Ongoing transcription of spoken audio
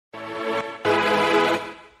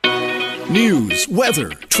News,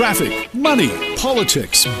 weather, traffic, money,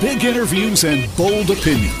 politics, big interviews, and bold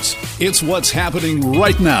opinions. It's what's happening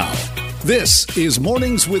right now. This is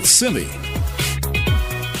Mornings with Simi. All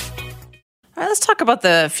right, let's talk about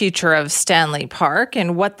the future of Stanley Park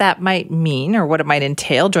and what that might mean or what it might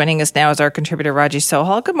entail. Joining us now is our contributor, Raji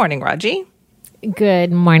Sohal. Good morning, Raji.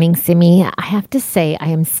 Good morning, Simi. I have to say, I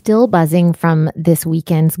am still buzzing from this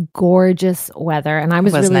weekend's gorgeous weather. And I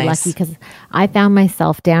was really nice. lucky because I found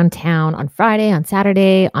myself downtown on Friday, on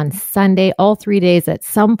Saturday, on Sunday, all 3 days. At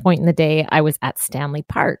some point in the day, I was at Stanley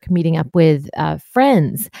Park meeting up with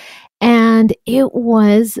friends. And it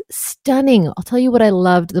was stunning. I'll tell you what I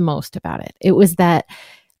loved the most about it. It was that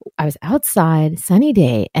I was outside, sunny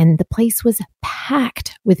day, and the place was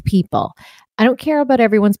packed with people. I don't care about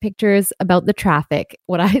everyone's pictures about the traffic.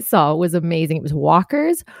 What I saw was amazing. It was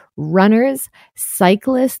walkers, runners,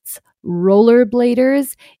 cyclists,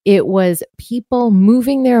 rollerbladers. It was people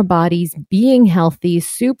moving their bodies, being healthy,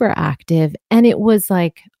 super active. And it was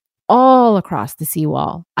like all across the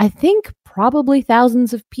seawall. I think probably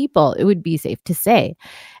thousands of people, it would be safe to say.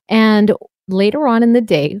 And later on in the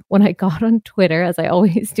day, when I got on Twitter, as I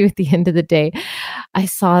always do at the end of the day, I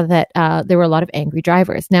saw that there were a lot of angry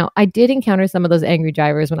drivers. Now, I did encounter some of those angry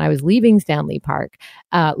drivers when I was leaving Stanley Park.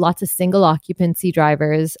 Lots of single occupancy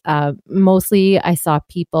drivers. Mostly, I saw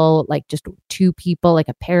people, like just two people, like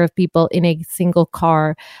a pair of people in a single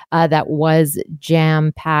car that was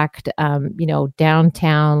jam-packed,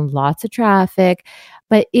 downtown, lots of traffic.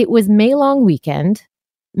 But it was May long weekend.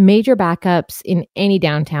 Major backups in any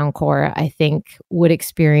downtown core, I think, would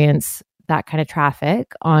experience that kind of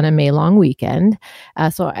traffic on a May long weekend.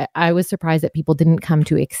 So I was surprised that people didn't come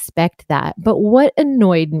to expect that. But what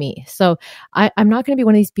annoyed me, so I'm not going to be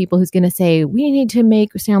one of these people who's going to say, we need to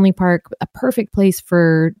make Stanley Park a perfect place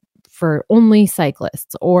for only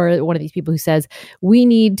cyclists, or one of these people who says we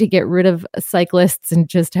need to get rid of cyclists and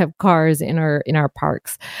just have cars in our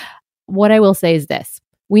parks. What I will say is this.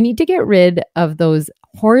 We need to get rid of those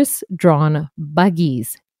horse-drawn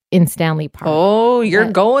buggies in Stanley Park. Oh, you're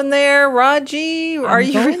going there, Raji?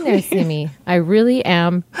 I'm going there, Simi? I really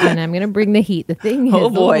am, and I'm going to bring the heat. The thing is,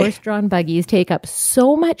 those horse-drawn buggies take up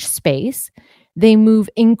so much space. They move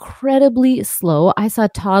incredibly slow. I saw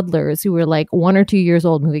toddlers who were like 1 or 2 years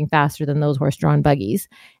old moving faster than those horse-drawn buggies.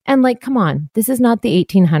 And like, come on, this is not the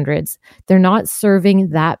 1800s. They're not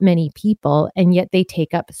serving that many people, and yet they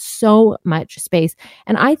take up so much space.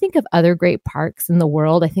 And I think of other great parks in the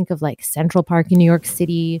world. I think of like Central Park in New York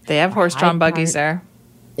City. They have horse-drawn buggies there.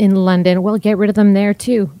 In London. Well, get rid of them there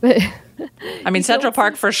too. But I mean, Central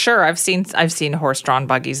Park for sure. I've seen horse-drawn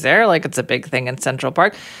buggies there. Like, it's a big thing in Central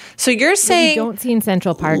Park. So you're saying what you don't see in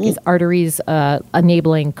Central Park is arteries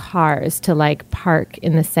enabling cars to like park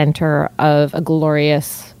in the center of a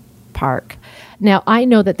glorious park. Now, I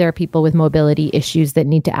know that there are people with mobility issues that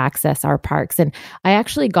need to access our parks. And I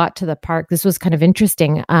actually got to the park. This was kind of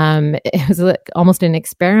interesting. It was like almost an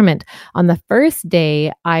experiment. On the first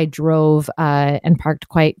day, I drove and parked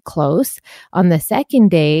quite close. On the second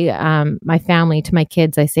day, my family, to my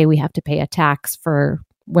kids, I say we have to pay a tax for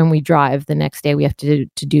when we drive. The next day, we have to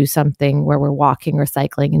do something where we're walking or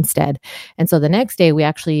cycling instead. And so the next day, we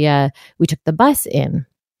actually we took the bus in.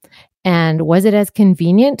 And was it as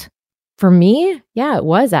convenient? For me, yeah, it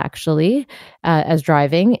was actually as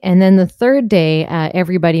driving. And then the third day,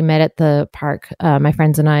 everybody met at the park. My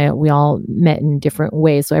friends and I, we all met in different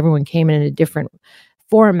ways. So everyone came in a different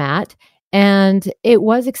format. And it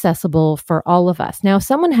was accessible for all of us. Now, if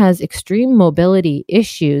someone has extreme mobility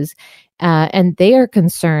issues and they are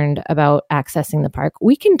concerned about accessing the park,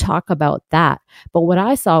 we can talk about that. But what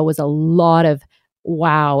I saw was a lot of,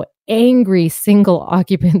 angry single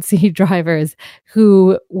occupancy drivers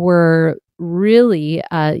who were really,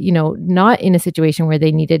 not in a situation where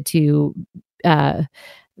they needed to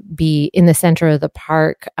be in the center of the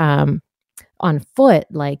park on foot.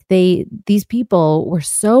 Like these people were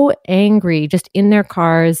so angry just in their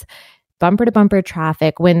cars, bumper to bumper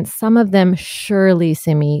traffic, when some of them surely,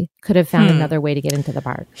 Simi, could have found another way to get into the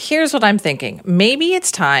park. Here's what I'm thinking. Maybe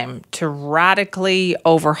it's time to radically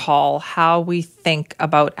overhaul how we think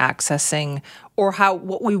about accessing or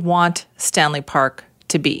what we want Stanley Park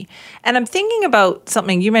to be. And I'm thinking about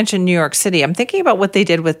something, you mentioned New York City. I'm thinking about what they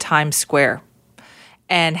did with Times Square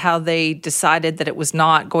and how they decided that it was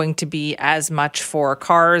not going to be as much for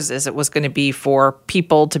cars as it was going to be for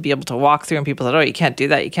people to be able to walk through. And people said, oh, you can't do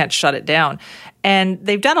that. You can't shut it down. And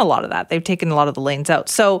they've done a lot of that. They've taken a lot of the lanes out.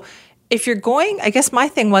 So if you're going, I guess my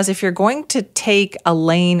thing was, if you're going to take a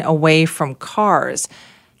lane away from cars,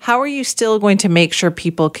 how are you still going to make sure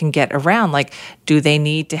people can get around? Like, do they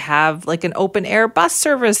need to have like an open air bus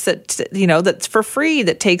service that's for free,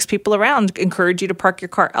 that takes people around, encourage you to park your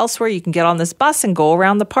car elsewhere? You can get on this bus and go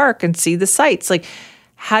around the park and see the sights. Like,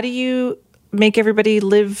 how do you make everybody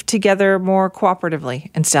live together more cooperatively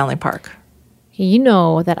in Stanley Park? You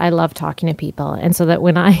know that I love talking to people. And so that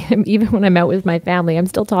even when I'm out with my family, I'm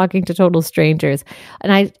still talking to total strangers.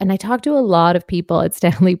 And I talk to a lot of people at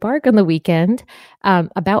Stanley Park on the weekend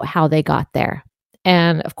about how they got there.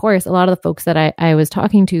 And of course, a lot of the folks that I was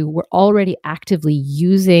talking to were already actively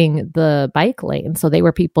using the bike lane. So they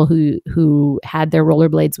were people who had their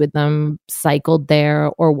rollerblades with them, cycled there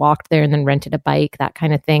or walked there and then rented a bike, that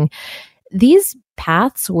kind of thing. These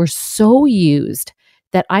paths were so used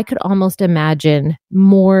that I could almost imagine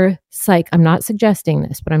more I'm not suggesting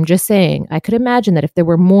this, but I'm just saying I could imagine that if there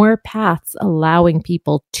were more paths allowing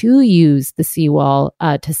people to use the seawall,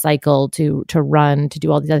 to cycle, to run, to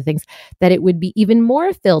do all these other things, that it would be even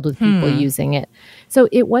more filled with people using it. So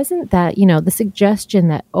it wasn't that, the suggestion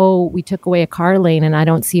that, we took away a car lane and I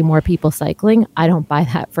don't see more people cycling. I don't buy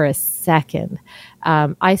that for a second.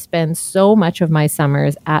 I spend so much of my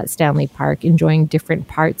summers at Stanley Park enjoying different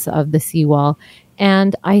parts of the seawall.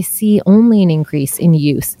 And I see only an increase in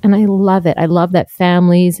use. And I love it. I love that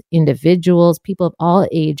families, individuals, people of all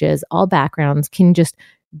ages, all backgrounds can just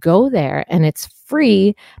go there and it's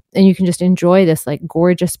free. And you can just enjoy this like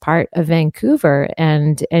gorgeous part of Vancouver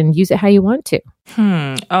and use it how you want to.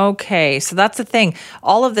 Okay. So that's the thing.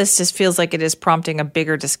 All of this just feels like it is prompting a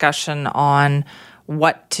bigger discussion on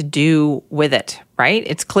what to do with it, right?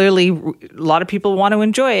 It's clearly a lot of people want to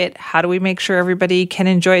enjoy it. How do we make sure everybody can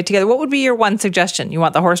enjoy it together? What would be your one suggestion? You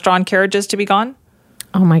want the horse-drawn carriages to be gone?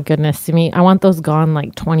 Oh my goodness, Simi. I want those gone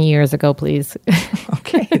like 20 years ago, please.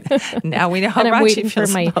 Okay. Now we know how Raji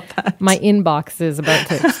feels about that. My inbox is about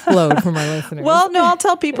to explode from our listeners. Well, no, I'll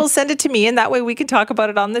tell people, send it to me, and that way we can talk about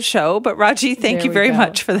it on the show. But Raji, thank you very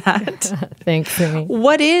much for that. Thanks, Simi.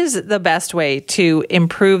 What is the best way to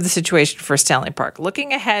improve the situation for Stanley Park?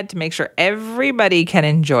 Looking ahead to make sure everybody can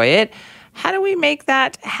enjoy it. How do we make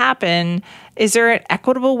that happen? Is there an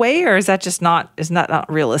equitable way, or is that just not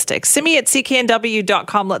realistic? Simi at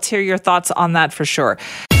cknw.com. Let's hear your thoughts on that for sure.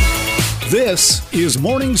 This is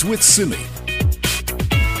Mornings with Simi.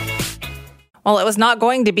 Well, it was not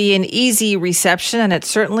going to be an easy reception, and it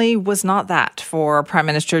certainly was not that for Prime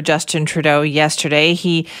Minister Justin Trudeau yesterday.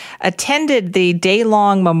 He attended the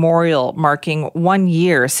day-long memorial marking 1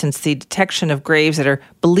 year since the detection of graves that are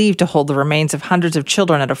believed to hold the remains of hundreds of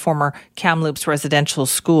children at a former Kamloops residential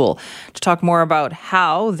school. To talk more about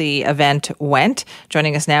how the event went,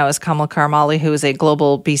 joining us now is Kamal Karmali, who is a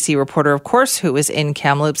global BC reporter, of course, who is in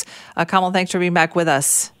Kamloops. Kamal, thanks for being back with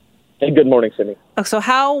us. Hey, good morning, Sydney. So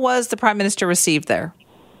how was the Prime Minister received there?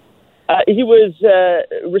 He was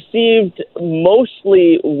received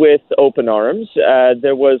mostly with open arms.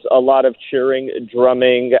 There was a lot of cheering,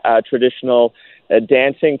 drumming, traditional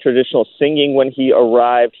dancing, traditional singing when he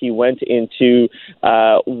arrived. He went into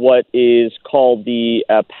what is called the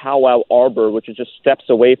Powwow Arbor, which is just steps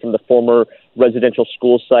away from the former residential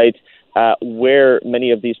school site where many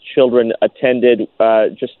of these children attended,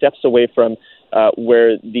 just steps away from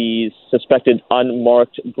where these suspected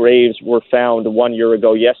unmarked graves were found 1 year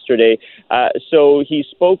ago yesterday. So he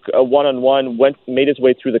spoke one-on-one, made his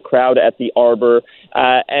way through the crowd at the Arbor,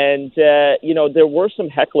 and there were some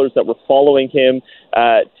hecklers that were following him,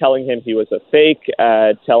 telling him he was a fake,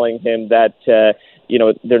 telling him that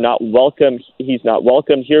they're not welcome. He's not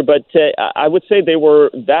welcome here. But I would say they were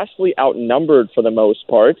vastly outnumbered for the most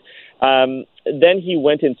part. Then he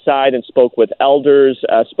went inside and spoke with elders,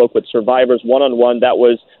 spoke with survivors one-on-one. That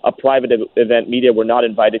was a private event. Media were not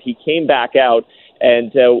invited. He came back out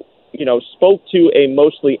and, spoke to a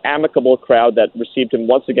mostly amicable crowd that received him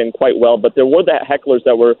once again quite well. But there were the hecklers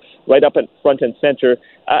that were right up in front and center.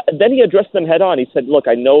 Then he addressed them head on. He said, look,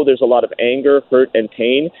 I know there's a lot of anger, hurt, and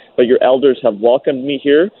pain, but your elders have welcomed me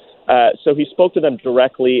here. So he spoke to them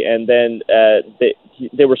directly, and then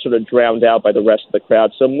they were sort of drowned out by the rest of the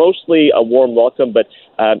crowd. So mostly a warm welcome, but,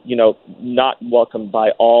 not welcomed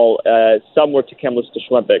by all. Some were to Kamloops to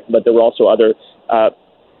Schwempik, but there were also other,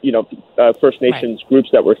 First Nations groups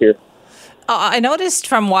that were here. I noticed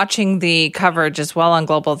from watching the coverage as well on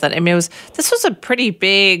Global that, this was a pretty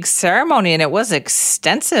big ceremony, and it was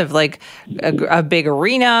extensive, like a big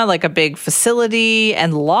arena, like a big facility,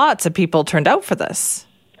 and lots of people turned out for this.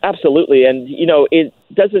 Absolutely. And, it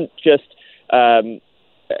doesn't just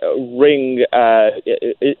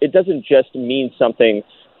it doesn't just mean something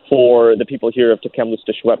for the people here of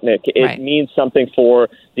Tk'emlúps-te-Secwépemc. It means something for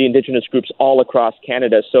the Indigenous groups all across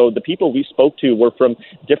Canada. So the people we spoke to were from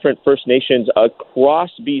different First Nations across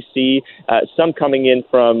BC, some coming in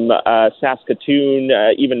from Saskatoon,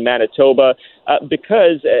 even Manitoba,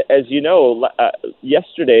 because, as you know,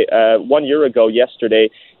 yesterday, 1 year ago yesterday,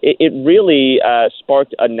 it really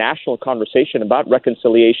sparked a national conversation about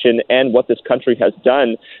reconciliation and what this country has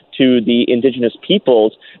done to the Indigenous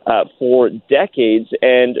peoples for decades.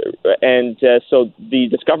 And so the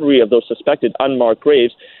discovery of those suspected unmarked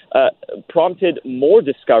graves prompted more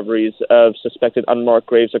discoveries of suspected unmarked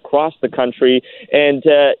graves across the country. And,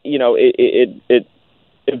 it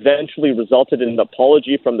eventually resulted in an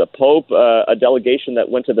apology from the Pope, a delegation that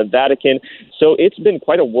went to the Vatican. So it's been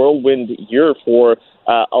quite a whirlwind year for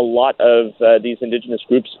a lot of these Indigenous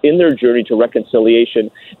groups in their journey to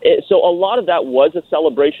reconciliation. So a lot of that was a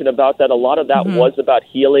celebration about that. A lot of that was about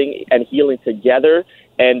healing and healing together.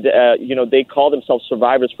 And, they call themselves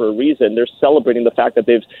survivors for a reason. They're celebrating the fact that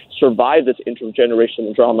they've survived this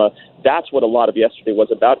intergenerational drama. That's what a lot of yesterday was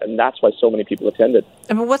about, and that's why so many people attended.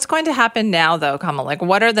 But what's going to happen now, though, Kamal? Like,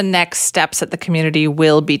 what are the next steps that the community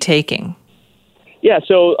will be taking? Yeah,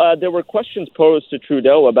 so there were questions posed to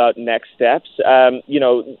Trudeau about next steps.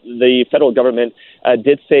 The federal government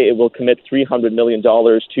did say it will commit $300 million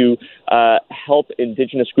to help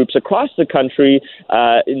Indigenous groups across the country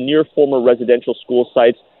near former residential school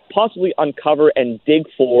sites possibly uncover and dig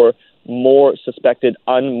for more suspected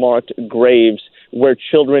unmarked graves where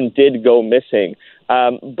children did go missing.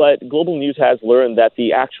 But Global News has learned that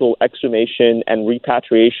the actual exhumation and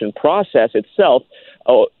repatriation process itself,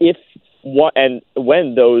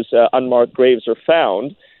 when those unmarked graves are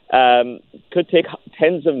found, could take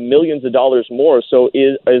tens of millions of dollars more. So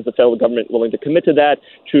is the federal government willing to commit to that?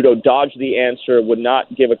 Trudeau dodged the answer, would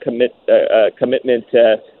not give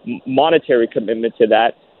monetary commitment to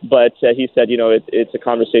that. But he said, it's a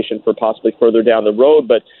conversation for possibly further down the road.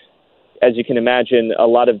 But as you can imagine, a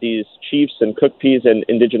lot of these chiefs and Cookpies and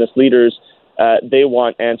Indigenous leaders, they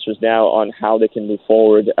want answers now on how they can move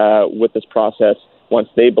forward with this process once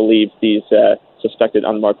they believe these suspected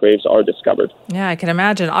unmarked graves are discovered. Yeah, I can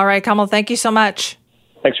imagine. All right, Kamal, thank you so much.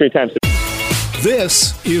 Thanks for your time.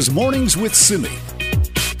 This is Mornings with Simi.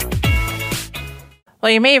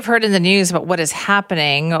 Well, you may have heard in the news about what is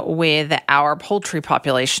happening with our poultry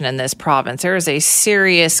population in this province. There is a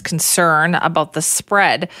serious concern about the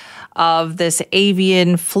spread of this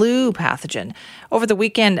avian flu pathogen. Over the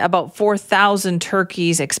weekend, about 4,000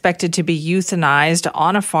 turkeys expected to be euthanized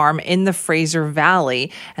on a farm in the Fraser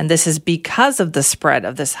Valley, and this is because of the spread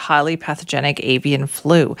of this highly pathogenic avian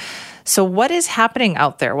flu. So what is happening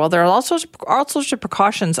out there? Well, there are all sorts of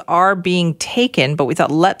precautions are being taken, but we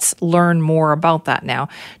thought let's learn more about that now.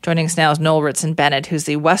 Joining us now is Noel Ritson-Bennett, who's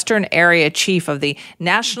the Western Area Chief of the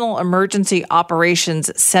National Emergency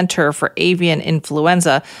Operations Center for Avian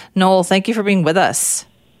Influenza. Noel, thank you for being with us.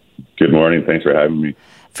 Good morning. Thanks for having me.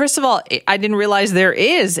 First of all, I didn't realize there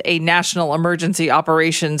is a National Emergency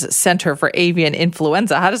Operations Center for Avian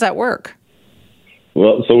Influenza. How does that work?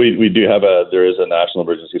 Well, so we do have there is a National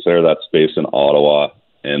Emergency Center that's based in Ottawa,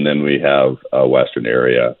 and then we have a Western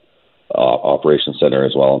Area Operations Center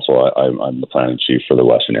as well. And so I'm the planning chief for the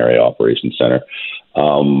Western Area Operations Center.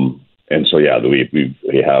 And so, yeah,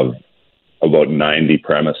 we have about 90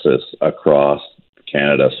 premises across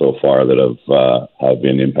Canada so far that have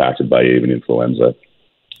been impacted by avian influenza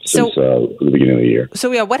since the beginning of the year.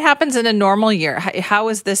 So, yeah, what happens in a normal year? How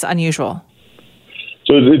is this unusual?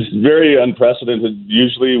 So it's very unprecedented.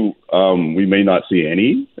 Usually we may not see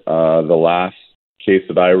any. The last case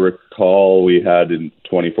that I recall we had in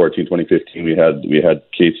 2014, 2015, we had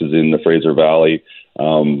cases in the Fraser Valley,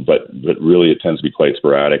 but really it tends to be quite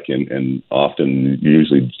sporadic and often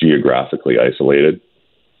usually geographically isolated.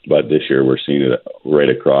 But this year we're seeing it right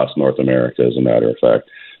across North America, as a matter of fact,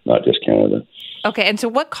 not just Canada. Okay, and so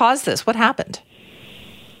what caused this? What happened?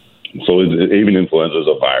 So avian influenza is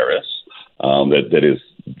a virus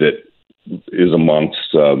that is amongst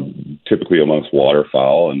typically amongst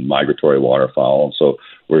waterfowl and migratory waterfowl. And so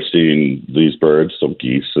we're seeing these birds, so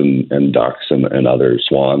geese and ducks and other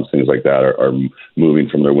swans, things like that, are moving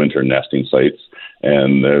from their winter nesting sites,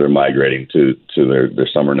 and they're migrating to their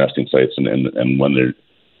summer nesting sites. And when they're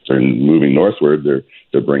moving northward,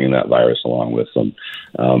 they're bringing that virus along with them,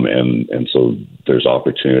 and so there's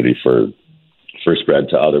opportunity for spread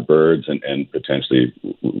to other birds and potentially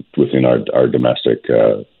within our domestic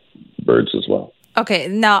birds as well. Okay,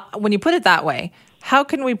 now when you put it that way, how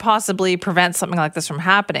can we possibly prevent something like this from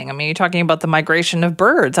happening? I mean, you're talking about the migration of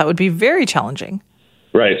birds. That would be very challenging.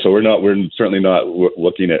 Right. So we're certainly not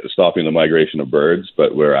looking at stopping the migration of birds,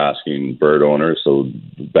 but we're asking bird owners, so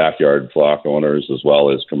backyard flock owners, as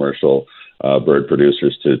well as commercial bird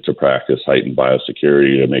producers, to practice heightened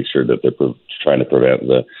biosecurity to make sure that they're trying to prevent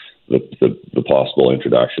the possible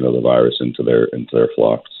introduction of the virus into their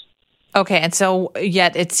flocks. Okay, and so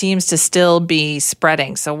yet it seems to still be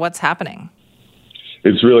spreading. So what's happening?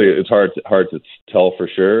 It's hard to tell for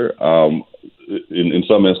sure. In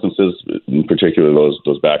some instances, in particular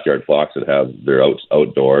those backyard flocks that have their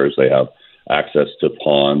outdoors, they have access to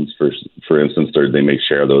ponds. For instance, they may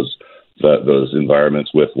share those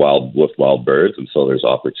environments with wild birds, and so there's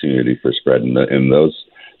opportunity for spread in those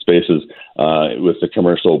spaces. With the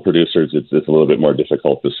commercial producers, it's a little bit more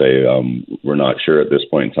difficult to say. We're not sure at this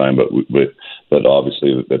point in time, but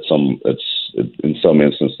obviously in some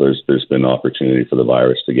instances there's been opportunity for the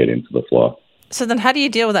virus to get into the flock. So then how do you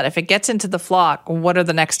deal with that? If it gets into the flock, what are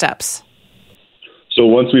the next steps? So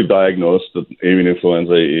once we've diagnosed the avian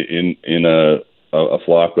influenza in a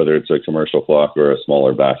flock, whether it's a commercial flock or a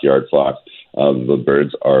smaller backyard flock, the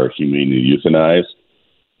birds are humanely euthanized.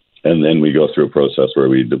 And then we go through a process where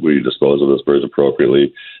we dispose of those birds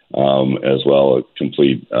appropriately, as well as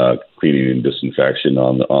complete cleaning and disinfection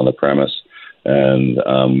on the premise. And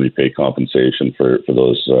we pay compensation for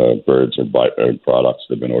those birds or products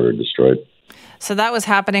that have been ordered destroyed. So that was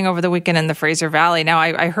happening over the weekend in the Fraser Valley. Now,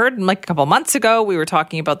 I heard like a couple months ago, we were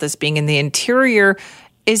talking about this being in the interior.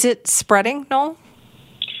 Is it spreading, Noel?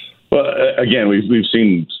 Well, again, we've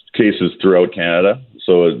seen cases throughout Canada.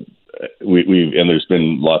 So and there's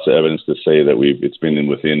been lots of evidence to say that it's been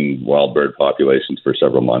within wild bird populations for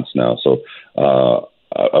several months now. So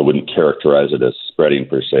I wouldn't characterize it as spreading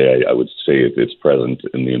per se. I would say it's present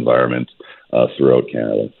in the environment throughout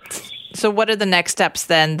Canada. So what are the next steps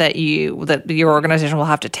then that your organization will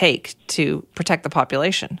have to take to protect the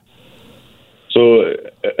population? So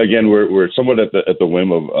again, we're somewhat at the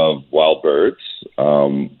whim of wild birds.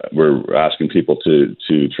 We're asking people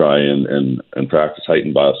to try and practice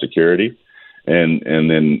heightened biosecurity, and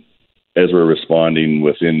then as we're responding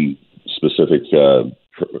within specific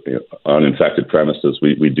uninfected premises,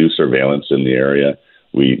 we do surveillance in the area.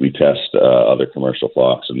 We test other commercial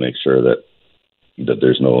flocks and make sure that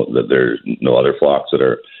there's no other flocks that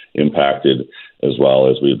are impacted, as well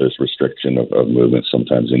as there's restriction of movement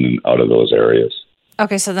sometimes in and out of those areas.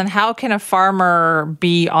 Okay, so then how can a farmer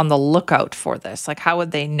be on the lookout for this? Like, how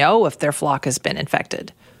would they know if their flock has been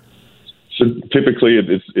infected? So typically,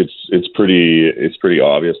 it's pretty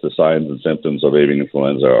obvious. The signs and symptoms of avian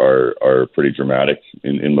influenza are pretty dramatic.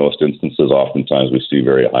 In most instances, oftentimes we see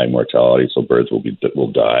very high mortality, so birds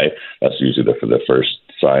will die. That's usually the first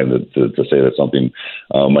sign to say that something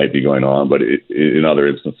might be going on. But in other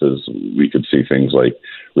instances, we could see things like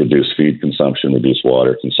reduced feed consumption, reduced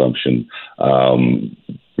water consumption,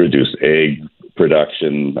 reduced egg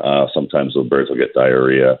production. Sometimes the birds will get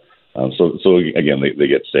diarrhea. So again, they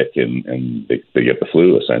get sick and they get the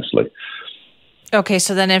flu, essentially. Okay,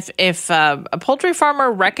 so then if a poultry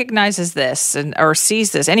farmer recognizes this or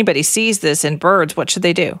sees this, anybody sees this in birds, what should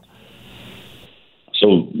they do?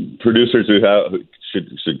 So producers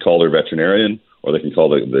should call their veterinarian, or they can call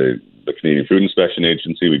the Canadian Food Inspection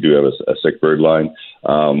Agency. We do have a sick bird line.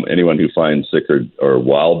 Anyone who finds sick or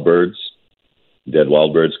wild birds, dead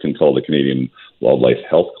wild birds, can call the Canadian Wildlife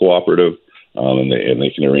Health Cooperative. And they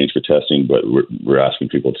can arrange for testing, but we're asking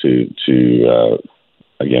people to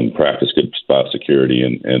again practice good biosecurity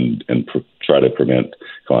and try to prevent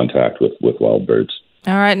contact with wild birds.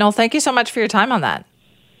 All right, Noel, thank you so much for your time on that.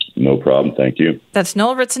 No problem. Thank you. That's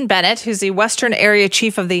Noel Ritson-Bennett, who's the Western Area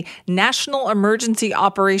Chief of the National Emergency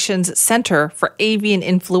Operations Center for Avian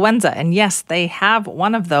Influenza. And yes, they have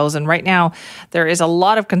one of those. And right now, there is a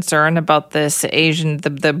lot of concern about this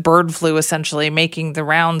the bird flu essentially making the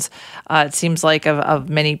rounds, it seems like, of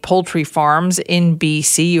many poultry farms in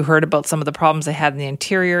BC. You heard about some of the problems they had in the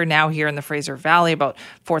interior. Now here in the Fraser Valley, about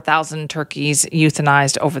 4,000 turkeys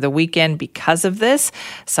euthanized over the weekend because of this.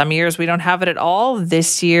 Some years we don't have it at all.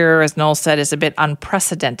 This year, as Noel said, is a bit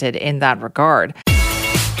unprecedented in that regard.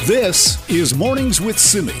 This is Mornings with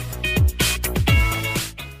Simi.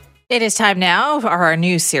 It is time now for our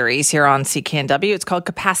new series here on CKNW. It's called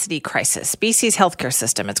Capacity Crisis, BC's healthcare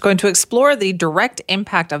system. It's going to explore the direct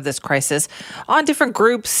impact of this crisis on different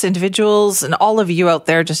groups, individuals, and all of you out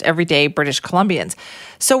there, just everyday British Columbians.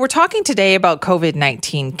 So we're talking today about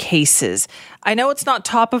COVID-19 cases. I know it's not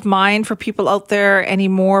top of mind for people out there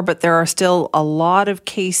anymore, but there are still a lot of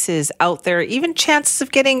cases out there, even chances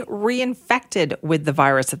of getting reinfected with the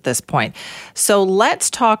virus at this point. So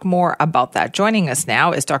let's talk more about that. Joining us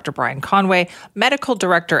now is Dr. Brian Conway, Medical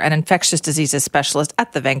Director and Infectious Diseases Specialist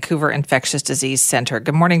at the Vancouver Infectious Disease Centre.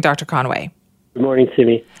 Good morning, Dr. Conway. Good morning,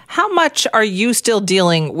 Simi. How much are you still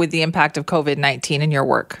dealing with the impact of COVID-19 in your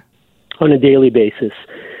work? On a daily basis.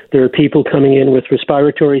 There are people coming in with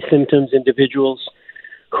respiratory symptoms, individuals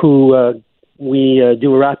who we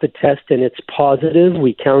do a rapid test and it's positive.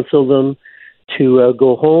 We counsel them to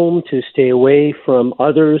go home, to stay away from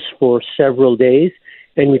others for several days,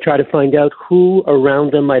 and we try to find out who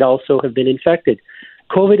around them might also have been infected.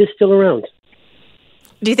 COVID is still around.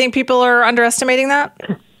 Do you think people are underestimating that?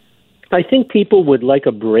 I think people would like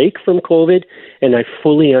a break from COVID, and I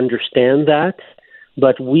fully understand that.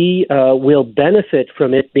 But we will benefit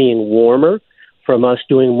from it being warmer, from us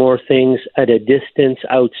doing more things at a distance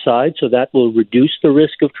outside, so that will reduce the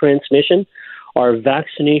risk of transmission. Our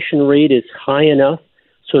vaccination rate is high enough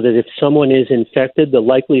so that if someone is infected, the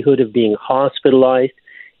likelihood of being hospitalized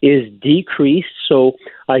is decreased. So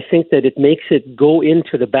I think that it makes it go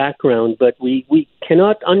into the background, but we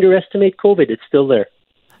cannot underestimate COVID. It's still there.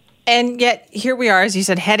 And yet here we are, as you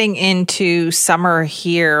said, heading into summer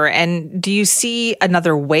here. And do you see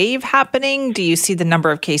another wave happening? Do you see the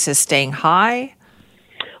number of cases staying high?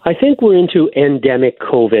 I think we're into endemic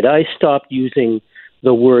COVID. I stopped using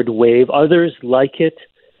the word wave. Others like it.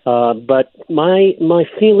 But my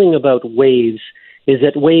feeling about waves is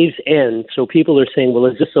that waves end. So people are saying, well,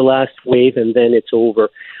 is this the last wave and then it's over?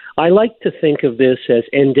 I like to think of this as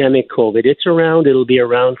endemic COVID. It's around. It'll be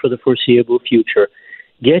around for the foreseeable future.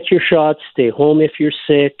 Get your shots, stay home if you're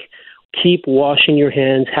sick, keep washing your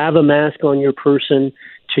hands, have a mask on your person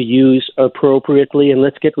to use appropriately, and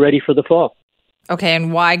let's get ready for the fall. Okay,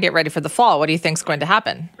 and why get ready for the fall? What do you think is going to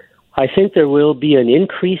happen? I think there will be an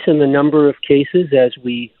increase in the number of cases as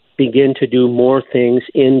we begin to do more things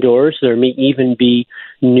indoors. There may even be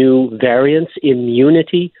new variants.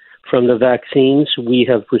 Immunity from the vaccines we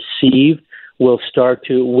have received will start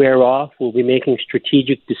to wear off. We'll be making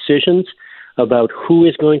strategic decisions about who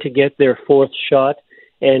is going to get their fourth shot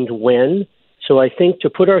and when. So I think to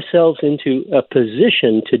put ourselves into a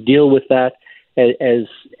position to deal with that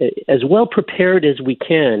as well prepared as we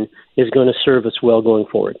can is going to serve us well going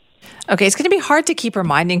forward. Okay, it's going to be hard to keep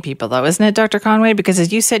reminding people, though, isn't it, Dr. Conway? Because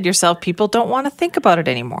as you said yourself, people don't want to think about it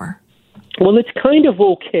anymore. Well, it's kind of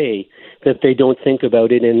okay that they don't think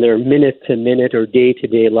about it in their minute-to-minute or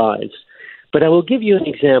day-to-day lives. But I will give you an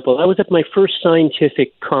example. I was at my first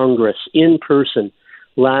scientific congress in person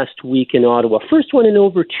last week in Ottawa, first one in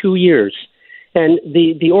over 2 years. And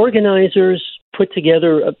the organizers put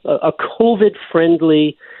together a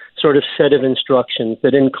COVID-friendly sort of set of instructions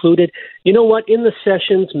that included, you know what, in the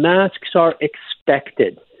sessions, masks are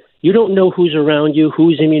expected. You don't know who's around you,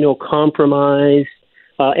 who's immunocompromised.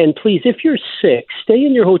 And please, if you're sick, stay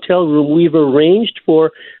in your hotel room. We've arranged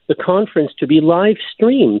for the conference to be live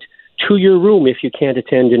streamed to your room if you can't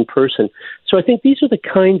attend in person. So I think these are the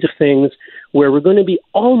kinds of things where we're going to be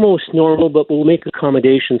almost normal, but we'll make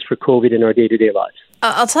accommodations for COVID in our day-to-day lives.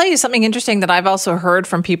 I'll tell you something interesting that I've also heard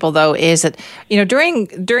from people, though, is that, during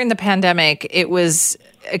the pandemic, it was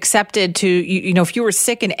accepted to, if you were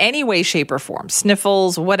sick in any way, shape, or form,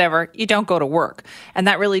 sniffles, whatever, you don't go to work. And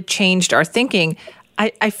that really changed our thinking.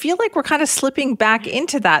 I feel like we're kind of slipping back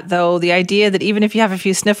into that, though, the idea that even if you have a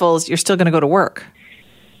few sniffles, you're still going to go to work.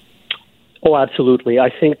 Oh, absolutely. I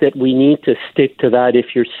think that we need to stick to that.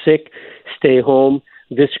 If you're sick, stay home.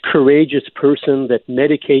 This courageous person that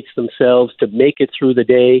medicates themselves to make it through the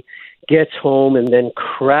day, gets home and then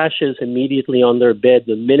crashes immediately on their bed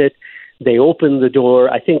the minute they open the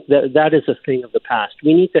door. I think that is a thing of the past.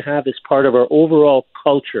 We need to have as part of our overall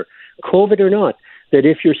culture, COVID or not, that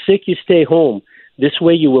if you're sick, you stay home. This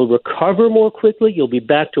way you will recover more quickly, you'll be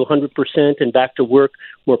back to 100% and back to work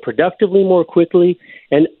more productively more quickly,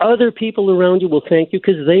 and other people around you will thank you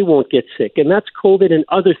because they won't get sick. And that's COVID and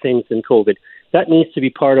other things than COVID. That needs to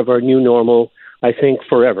be part of our new normal, I think,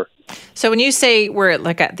 forever. So when you say we're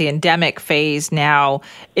at the endemic phase now,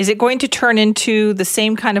 is it going to turn into the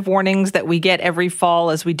same kind of warnings that we get every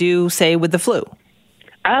fall as we do, say, with the flu?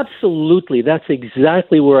 Absolutely. That's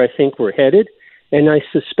exactly where I think we're headed. And I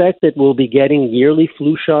suspect that we'll be getting yearly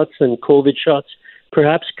flu shots and COVID shots,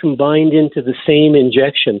 perhaps combined into the same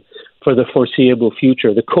injection for the foreseeable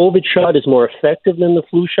future. The COVID shot is more effective than the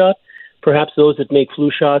flu shot. Perhaps those that make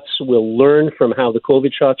flu shots will learn from how the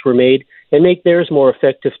COVID shots were made and make theirs more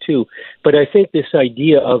effective too. But I think this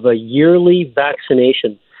idea of a yearly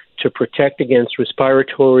vaccination to protect against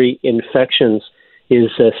respiratory infections is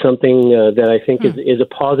something that I think is a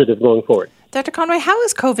positive going forward. Dr. Conway, how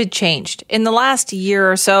has COVID changed in the last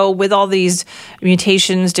year or so with all these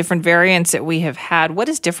mutations, different variants that we have had? What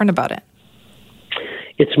is different about it?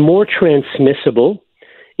 It's more transmissible.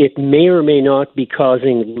 It may or may not be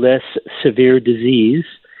causing less severe disease,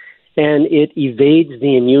 and it evades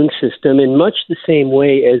the immune system in much the same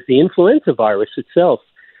way as the influenza virus itself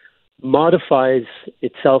modifies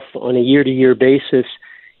itself on a year-to-year basis,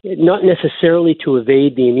 not necessarily to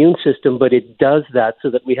evade the immune system, but it does that so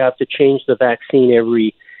that we have to change the vaccine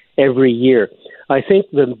every year. I think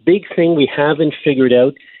the big thing we haven't figured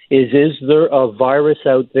out is there a virus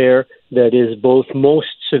out there that is both most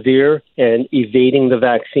severe and evading the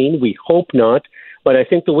vaccine? We hope not. But I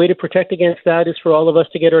think the way to protect against that is for all of us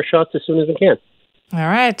to get our shots as soon as we can. All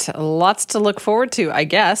right. Lots to look forward to, I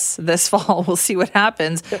guess, this fall. We'll see what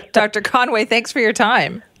happens. Dr. Conway, thanks for your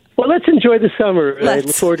time. Well, let's enjoy the summer. I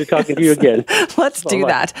look forward to talking to you again. Let's do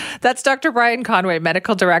that. That's Dr. Brian Conway,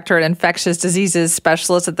 Medical Director and Infectious Diseases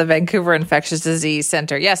Specialist at the Vancouver Infectious Disease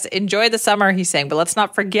Center. Yes, enjoy the summer, he's saying, but let's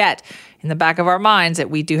not forget in the back of our minds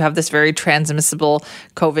that we do have this very transmissible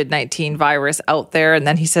COVID-19 virus out there. And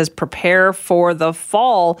then he says, prepare for the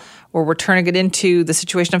fall, where we're turning it into the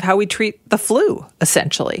situation of how we treat the flu,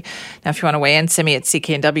 essentially. Now, if you want to weigh in, send me at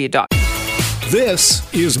cknw.com.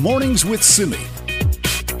 This is Mornings with Simi.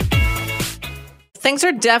 Things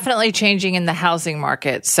are definitely changing in the housing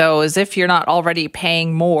market. So as if you're not already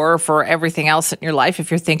paying more for everything else in your life,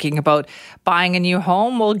 if you're thinking about buying a new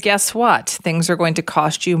home, well, guess what? Things are going to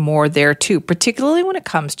cost you more there too, particularly when it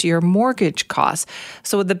comes to your mortgage costs.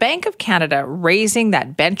 So with the Bank of Canada raising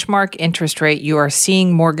that benchmark interest rate, you are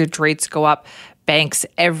seeing mortgage rates go up. Banks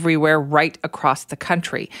everywhere right across the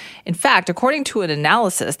country. In fact, according to an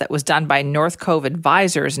analysis that was done by North Cove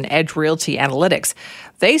Advisors and Edge Realty Analytics,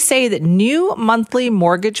 they say that new monthly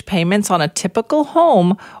mortgage payments on a typical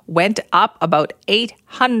home went up about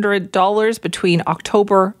 $800 between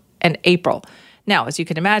October and April. Now, as you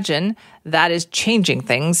can imagine, that is changing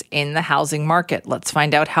things in the housing market. Let's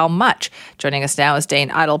find out how much. Joining us now is Dane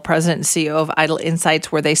Idle, President and CEO of Idle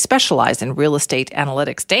Insights, where they specialize in real estate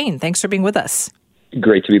analytics. Dane, thanks for being with us.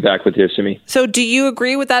 Great to be back with you, Simi. So do you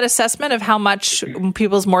agree with that assessment of how much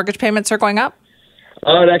people's mortgage payments are going up?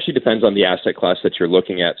 It actually depends on the asset class that you're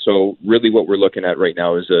looking at. So really what we're looking at right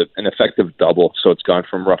now is an effective double. So it's gone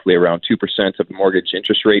from roughly around 2% of mortgage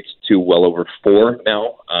interest rates to well over 4%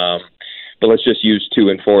 now. But let's just use 2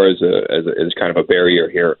 and 4 as kind of a barrier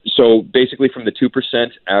here. So basically from the 2%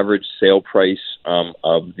 average sale price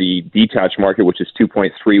of the detached market, which is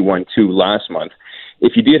 2.312 last month,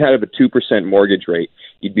 if you did have a 2% mortgage rate,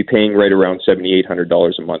 you'd be paying right around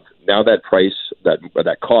 $7,800 a month. Now that price,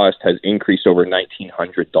 that cost has increased over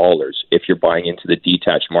 $1,900 if you're buying into the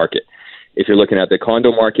detached market. If you're looking at the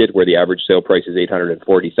condo market, where the average sale price is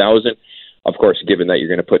 $840,000, of course, given that you're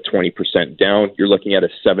going to put 20% down, you're looking at a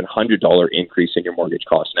 $700 increase in your mortgage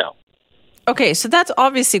cost now. Okay, so that's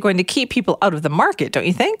obviously going to keep people out of the market, don't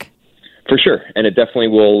you think? For sure. And it definitely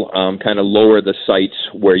will kind of lower the sites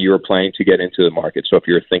where you're planning to get into the market. So if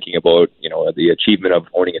you're thinking about, the achievement of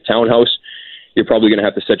owning a townhouse, you're probably going to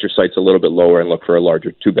have to set your sights a little bit lower and look for a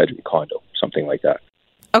larger 2-bedroom condo, something like that.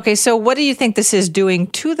 Okay, so what do you think this is doing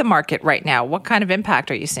to the market right now? What kind of impact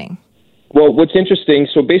are you seeing? Well, what's interesting,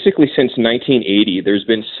 so basically since 1980, there's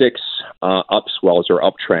been 6 upswells or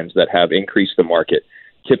uptrends that have increased the market.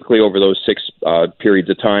 Typically over those 6 periods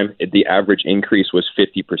of time, the average increase was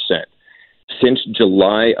 50%. Since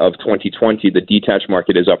July of 2020, the detached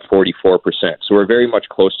market is up 44%. So we're very much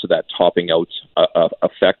close to that topping out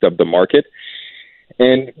effect of the market.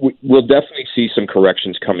 And we'll definitely see some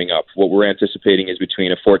corrections coming up. What we're anticipating is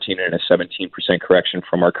between a 14 and a 17% correction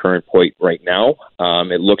from our current point right now.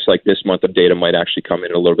 It looks like this month of data might actually come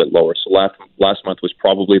in a little bit lower. So last month was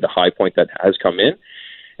probably the high point that has come in,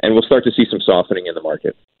 and we'll start to see some softening in the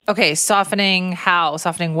market. Okay, softening how?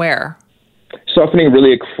 Softening where? Softening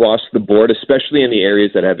really across the board, especially in the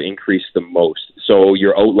areas that have increased the most. So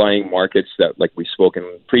your outlying markets that, like we've spoken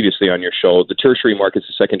previously on your show, the tertiary markets,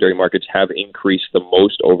 the secondary markets have increased the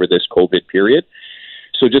most over this COVID period.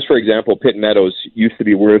 So just for example, Pitt Meadows used to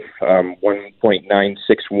be worth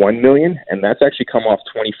 $1.961 million, and that's actually come off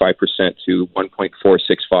 25% to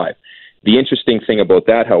 $1.465. The interesting thing about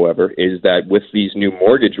that, however, is that with these new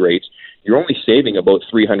mortgage rates, you're only saving about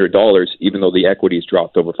 $300, even though the equity's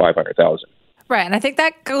dropped over $500,000. Right. And I think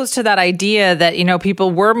that goes to that idea that,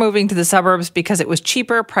 people were moving to the suburbs because it was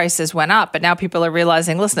cheaper, prices went up, but now people are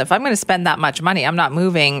realizing, listen, if I'm going to spend that much money, I'm not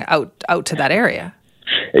moving out to that area.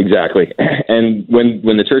 Exactly. And when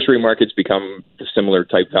the tertiary markets become the similar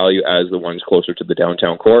type value as the ones closer to the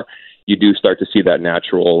downtown core, you do start to see that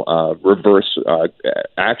natural reverse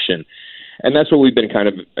action. And that's what we've been kind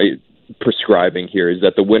of prescribing here, is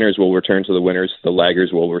that the winners will return to the winners, the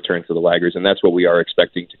laggers will return to the laggers, and that's what we are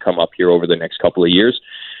expecting to come up here over the next couple of years.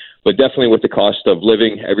 But definitely with the cost of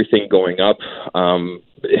living, everything going up,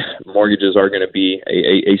 mortgages are going to be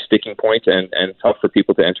a sticking point and tough for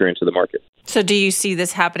people to enter into the market. So do you see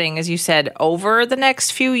this happening, as you said, over the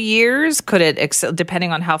next few years? Could it,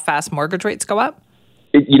 depending on how fast mortgage rates go up?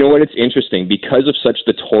 You know what? It's interesting. Because of such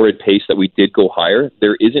the torrid pace that we did go higher,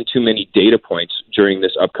 there isn't too many data points during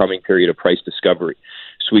this upcoming period of price discovery.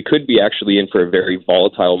 So we could be actually in for a very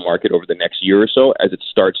volatile market over the next year or so as it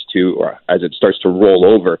starts to roll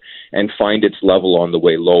over and find its level on the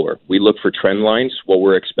way lower. We look for trend lines. What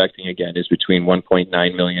we're expecting again is between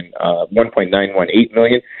 1.918 million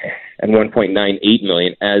and 1.98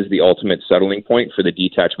 million as the ultimate settling point for the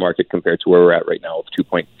detached market compared to where we're at right now of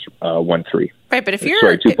 2.13. Right, but if you're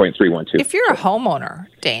 2.312. If you're a homeowner,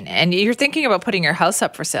 Dane, and you're thinking about putting your house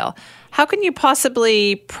up for sale, how can you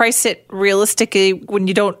possibly price it realistically when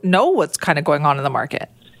you don't know what's kind of going on in the market?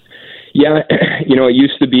 Yeah, it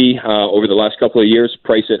used to be over the last couple of years,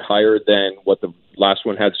 price it higher than what the last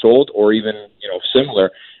one had sold, or even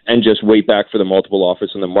similar, and just wait back for the multiple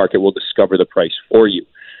offers, and the market will discover the price for you.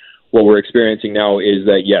 What we're experiencing now is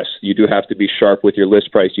that, yes, you do have to be sharp with your list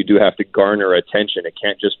price. You do have to garner attention. It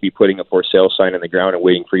can't just be putting a for sale sign on the ground and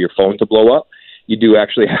waiting for your phone to blow up. You do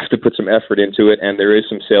actually have to put some effort into it, and there is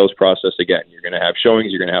some sales process. Again, you're going to have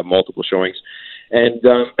showings. You're going to have multiple showings. And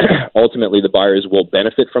ultimately, the buyers will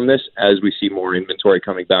benefit from this as we see more inventory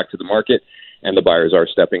coming back to the market, and the buyers are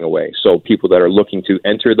stepping away. So people that are looking to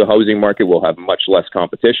enter the housing market will have much less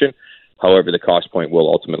competition. However, the cost point will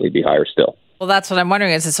ultimately be higher still. Well, that's what I'm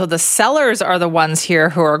wondering is, so the sellers are the ones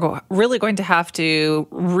here who are really going to have to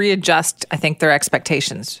readjust, I think, their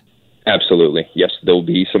expectations. Absolutely. Yes, there'll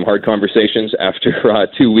be some hard conversations after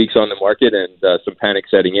 2 weeks on the market and some panic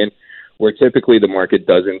setting in, where typically the market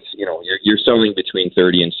doesn't, you're selling between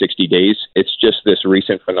 30 and 60 days. It's just this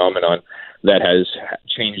recent phenomenon that has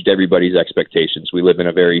changed everybody's expectations. We live in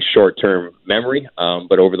a very short-term memory,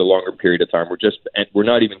 but over the longer period of time, we're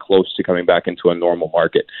not even close to coming back into a normal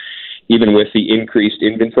market. Even with the increased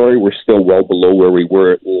inventory, we're still well below where we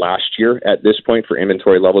were last year at this point for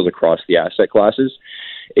inventory levels across the asset classes.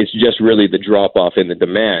 It's just really the drop-off in the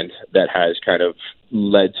demand that has kind of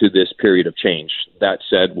led to this period of change. That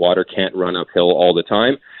said, water can't run uphill all the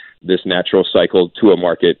time. This natural cycle to a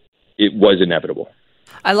market, it was inevitable.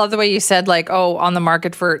 I love the way you said, on the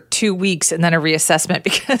market for 2 weeks and then a reassessment,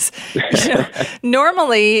 because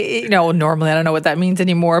normally, I don't know what that means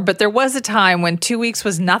anymore, but there was a time when 2 weeks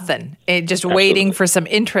was nothing, waiting for some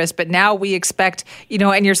interest. But now we expect,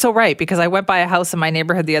 and you're so right, because I went by a house in my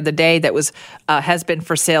neighborhood the other day that was has been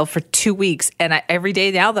for sale for 2 weeks. And every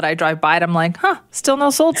day now that I drive by it, I'm like, still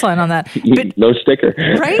no sold sign on that. But, no sticker.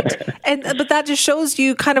 Right? But that just shows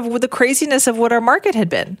you kind of with the craziness of what our market had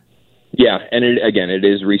been. Yeah, and it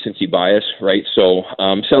is recency bias, right? So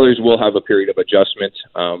sellers will have a period of adjustment.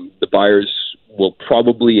 The buyers will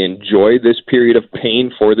probably enjoy this period of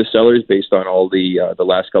pain for the sellers based on all the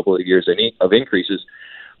last couple of years of increases.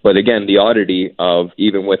 But again, the oddity of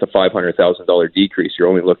even with a $500,000 decrease, you're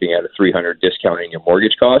only looking at a $300 discount in your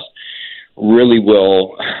mortgage cost, really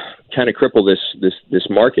will kind of cripple this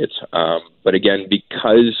market. But again,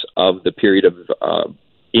 because of the period of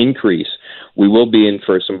increase, we will be in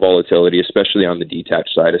for some volatility, especially on the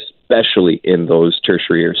detached side, especially in those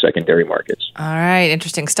tertiary or secondary markets. All right.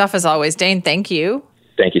 Interesting stuff as always. Dane, thank you.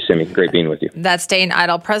 Thank you, Simi. Great being with you. That's Dane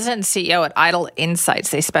Idle, President and CEO at Idle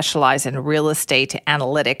Insights. They specialize in real estate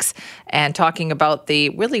analytics and talking about the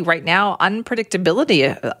really right now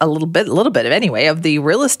unpredictability a little bit of anyway of the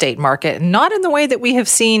real estate market, not in the way that we have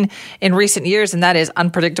seen in recent years, and that is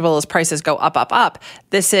unpredictable as prices go up.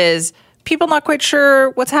 This is people not quite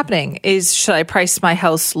sure what's happening. Should I price my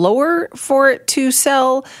house lower for it to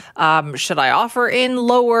sell? Should I offer in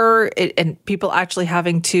lower? And people actually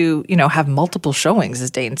having to, have multiple showings,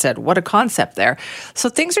 as Dane said. What a concept there. So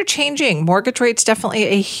things are changing. Mortgage rates definitely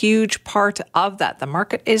a huge part of that. The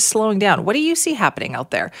market is slowing down. What do you see happening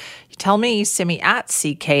out there? You tell me, Simi at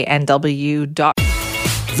cknw.com.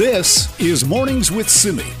 This is Mornings with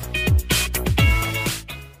Simi.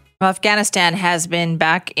 Afghanistan has been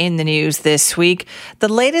back in the news this week. The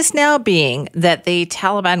latest now being that the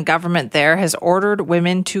Taliban government there has ordered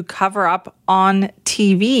women to cover up on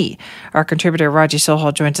TV. Our contributor Raji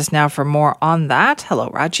Sohal joins us now for more on that.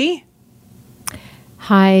 Hello, Raji.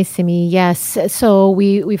 Hi, Simi. Yes. So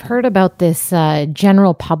we've heard about this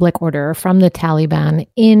general public order from the Taliban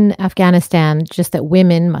in Afghanistan, just that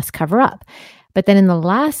women must cover up. But then in the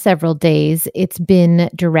last several days, it's been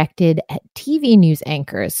directed at TV news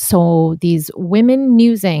anchors. So these women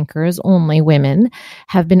news anchors, only women,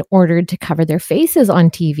 have been ordered to cover their faces on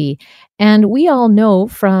TV. And we all know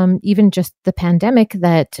from even just the pandemic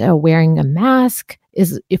that wearing a mask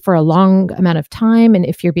is for a long amount of time. And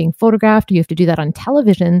if you're being photographed, you have to do that on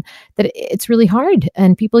television, that it's really hard.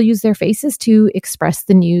 And people use their faces to express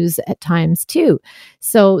the news at times too.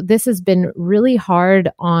 So this has been really hard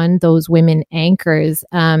on those women anchors.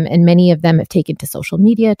 And many of them have taken to social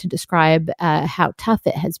media to describe how tough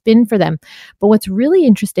it has been for them. But what's really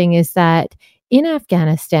interesting is that in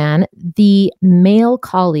Afghanistan, the male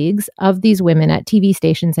colleagues of these women at TV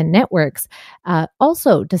stations and networks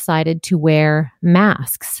also decided to wear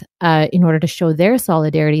masks in order to show their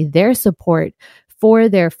solidarity, their support for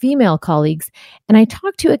their female colleagues. And I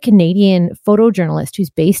talked to a Canadian photojournalist who's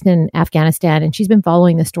based in Afghanistan, and she's been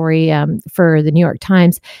following the story for the New York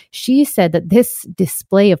Times. She said that this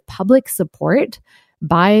display of public support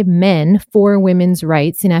by men for women's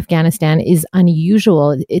rights in Afghanistan is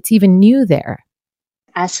unusual. It's even new there.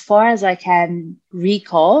 As far as I can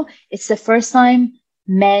recall, it's the first time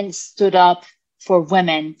men stood up for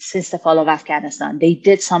women since the fall of Afghanistan. They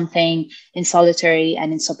did something in solidarity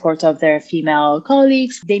and in support of their female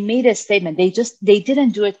colleagues. They made a statement. They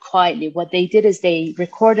didn't do it quietly. What they did is they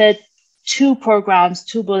recorded 2 programs,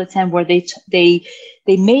 2 bulletins where they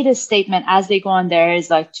made a statement as they go on there.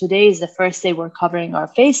 Is like, today is the first day we're covering our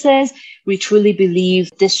faces. We truly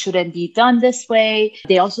believe this shouldn't be done this way.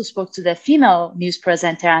 They also spoke to the female news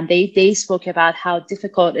presenter, and they spoke about how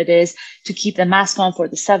difficult it is to keep the mask on for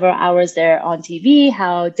the several hours they're on TV,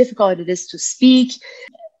 how difficult it is to speak.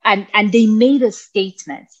 And they made a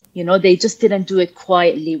statement, they just didn't do it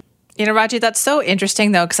quietly. Raji, that's so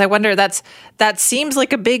interesting, though, because I wonder, that seems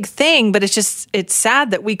like a big thing, but it's sad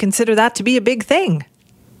that we consider that to be a big thing.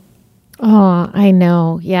 Oh, I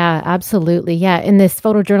know. Yeah, absolutely. Yeah. And this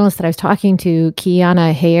photojournalist that I was talking to,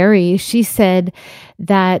 Kiana Hayeri, she said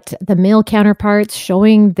that the male counterparts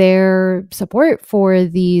showing their support for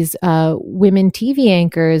these women TV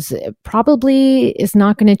anchors probably is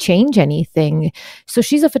not going to change anything. So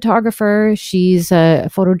she's a photographer. She's a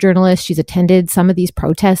photojournalist. She's attended some of these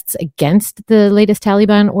protests against the latest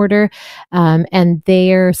Taliban order. And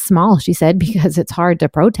they're small, she said, because it's hard to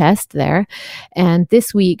protest there. And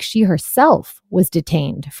this week, she herself was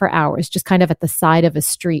detained for hours, just kind of at the side of a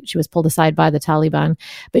street. She was pulled aside by the Taliban.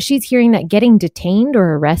 But she's hearing that getting detained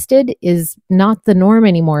or arrested is not the norm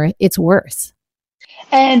anymore. It's worse.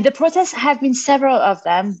 And the protests have been several of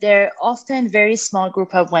them. They're often very small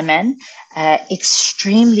group of women,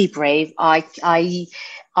 extremely brave. I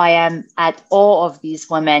am at awe of these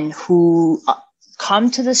women who come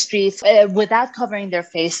to the streets without covering their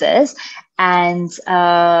faces, and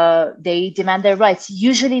they demand their rights.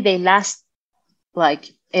 Usually they last,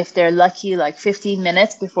 if they're lucky, 15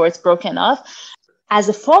 minutes before it's broken off. As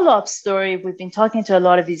a follow-up story, we've been talking to a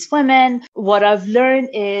lot of these women. What I've learned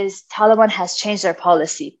is Taliban has changed their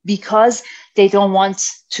policy because they don't want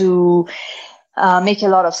to make a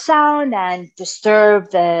lot of sound and disturb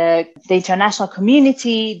the international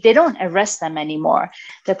community. They don't arrest them anymore.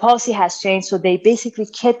 The policy has changed, so they basically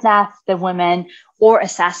kidnap the women or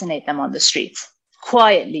assassinate them on the streets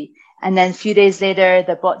quietly. And then a few days later,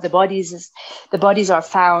 the bodies are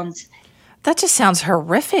found. That just sounds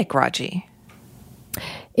horrific, Raji.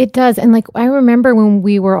 It does. And I remember when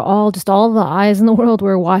we were all the eyes in the world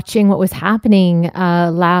were watching what was happening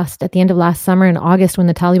at the end of last summer in August when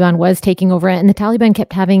the Taliban was taking over. And the Taliban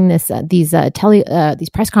kept having these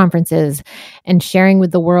press conferences and sharing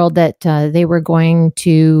with the world that they were going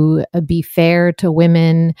to be fair to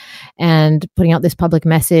women and putting out this public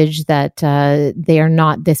message that they are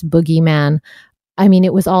not this boogeyman. I mean,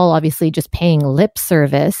 it was all obviously just paying lip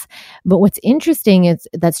service. But what's interesting is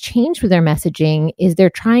that's changed with their messaging is they're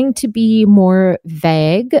trying to be more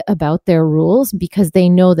vague about their rules because they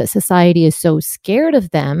know that society is so scared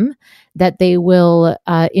of them that they will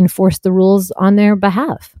enforce the rules on their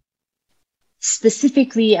behalf.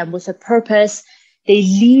 Specifically and with a purpose, they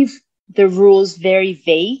leave the rules very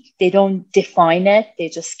vague. They don't define it. They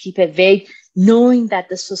just keep it vague, knowing that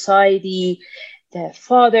the society, the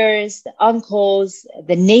fathers, the uncles,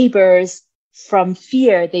 the neighbors, from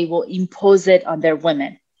fear, they will impose it on their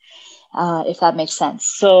women, if that makes sense.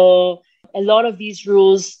 So a lot of these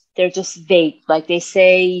rules, they're just vague. They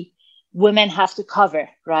say women have to cover,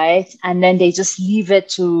 right? And then they just leave it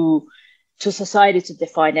to society to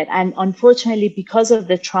define it. And unfortunately, because of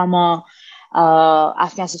the trauma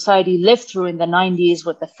Afghan society lived through in the 90s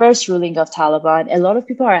with the first ruling of Taliban, a lot of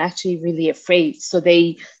people are actually really afraid. So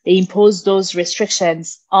they impose those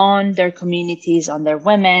restrictions on their communities, on their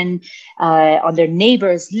women, on their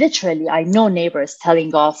neighbors. Literally, I know neighbors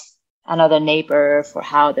telling off another neighbor for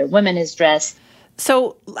how their woman is dressed.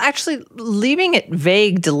 So actually leaving it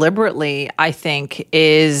vague deliberately, I think,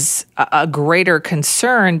 is a greater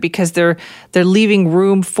concern because they're leaving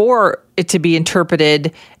room for it to be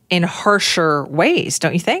interpreted in harsher ways,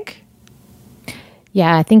 don't you think?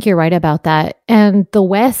 Yeah, I think you're right about that. And the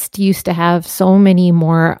West used to have so many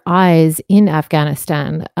more eyes in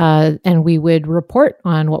Afghanistan, and we would report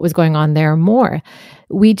on what was going on there more.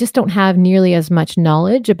 We just don't have nearly as much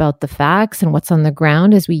knowledge about the facts and what's on the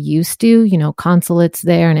ground as we used to. You know, consulates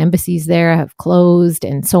there and embassies there have closed,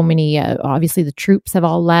 and so many, obviously the troops have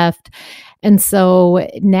all left. And so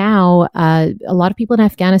now a lot of people in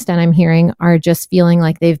Afghanistan, I'm hearing, are just feeling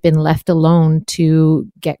like they've been left alone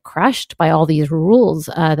to get crushed by all these rules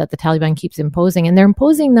that the Taliban keeps imposing. And they're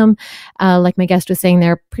imposing them, like my guest was saying,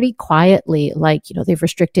 they're pretty quietly. Like, you know, they've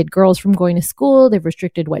restricted girls from going to school. They've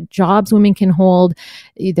restricted what jobs women can hold.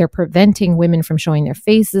 They're preventing women from showing their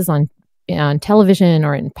faces on television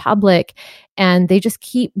or in public, and they just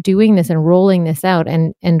keep doing this and rolling this out,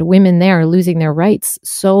 and women there are losing their rights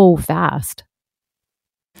so fast.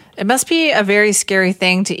 It must be a very scary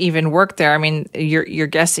thing to even work there. I mean, your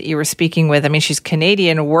guest that you were speaking with, I mean, she's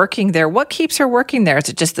Canadian working there. What keeps her working there? Is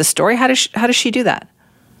it just the story? How does she do that?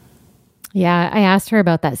 Yeah, I asked her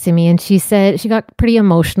about that, Simi, and she said she got pretty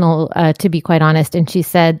emotional, to be quite honest. And she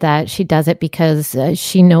said that she does it because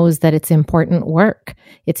she knows that it's important work.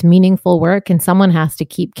 It's meaningful work, and someone has to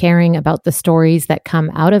keep caring about the stories that come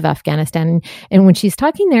out of Afghanistan. And when she's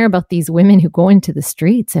talking there about these women who go into the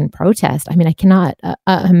streets and protest, I mean, I cannot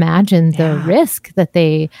imagine the risk that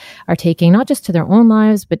they are taking, not just to their own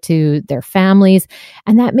lives, but to their families.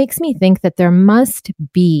 And that makes me think that there must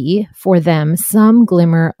be for them some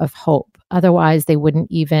glimmer of hope. Otherwise, they wouldn't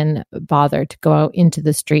even bother to go out into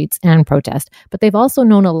the streets and protest. But they've also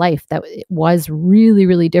known a life that was really,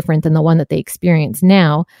 really different than the one that they experience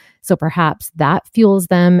now. So perhaps that fuels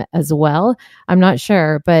them as well. I'm not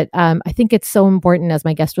sure, but I think it's so important, as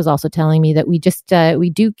my guest was also telling me, that we just we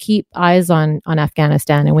do keep eyes on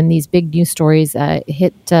Afghanistan, and when these big news stories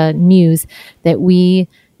hit news, that we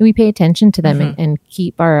pay attention to them and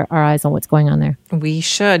keep our eyes on what's going on there. We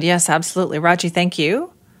should, yes, absolutely. Raji, thank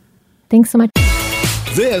you. Thanks so much.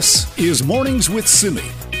 This is Mornings with Simi.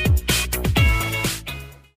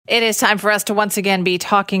 It is time for us to once again be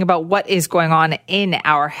talking about what is going on in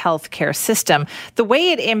our healthcare system, the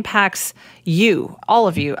way it impacts you, all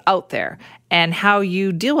of you out there, and how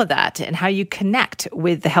you deal with that and how you connect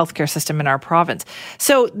with the healthcare system in our province.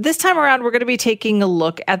 So this time around, we're going to be taking a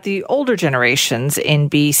look at the older generations in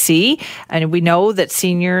BC. And we know that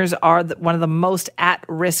seniors are one of the most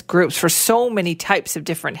at-risk groups for so many types of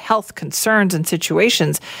different health concerns and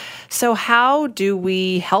situations. So how do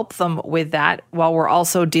we help them with that while we're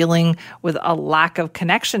also dealing with a lack of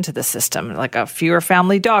connection to the system, like a fewer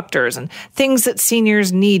family doctors and things that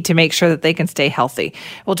seniors need to make sure that they can stay healthy?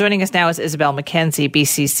 Well, joining us now is Isabel McKenzie,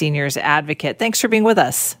 BC Seniors Advocate. Thanks for being with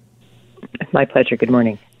us. My pleasure. Good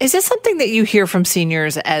morning. Is this something that you hear from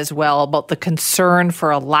seniors as well, about the concern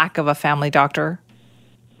for a lack of a family doctor?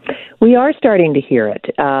 We are starting to hear it.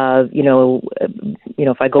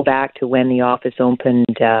 If I go back to when the office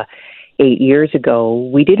opened 8 years ago,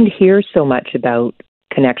 we didn't hear so much about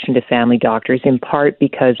connection to family doctors, in part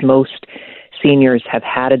because most seniors have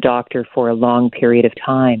had a doctor for a long period of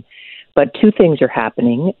time. But two things are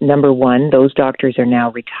happening. Number one, those doctors are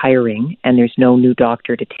now retiring, and there's no new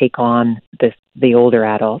doctor to take on the older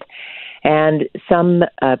adult. And some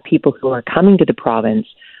people who are coming to the province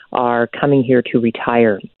are coming here to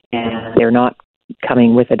retire, and they're not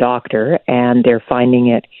coming with a doctor, and they're finding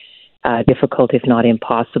it difficult, if not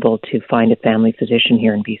impossible, to find a family physician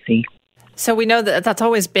here in BC. So we know that that's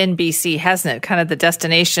always been BC, hasn't it? Kind of the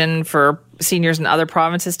destination for seniors in other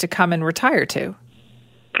provinces to come and retire to.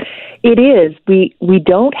 It is. We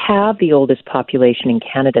don't have the oldest population in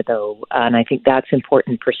Canada, though, and I think that's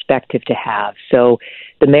important perspective to have. So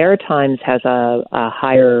the Maritimes has a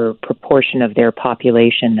higher proportion of their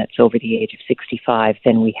population that's over the age of 65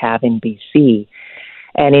 than we have in BC.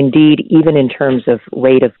 And indeed, even in terms of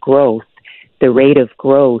rate of growth, the rate of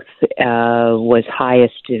growth was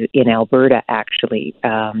highest in Alberta, actually,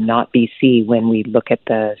 not BC, when we look at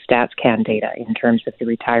the StatsCan data in terms of the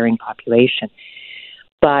retiring population.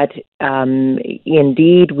 But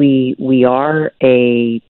indeed, we are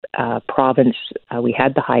a province. We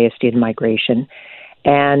had the highest in migration,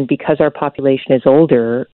 And because our population is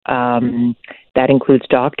older, that includes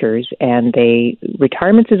doctors, and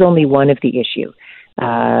retirement is only one of the issue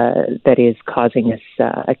that is causing this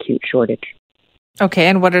acute shortage. Okay,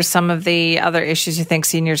 and what are some of the other issues you think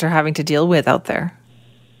seniors are having to deal with out there?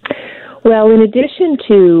 Well, in addition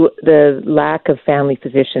to the lack of family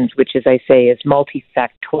physicians, which, as I say, is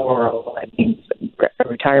multifactorial, I mean,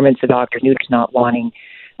 retirement's a doctor, new to not wanting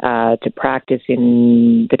to practice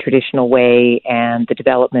in the traditional way, and the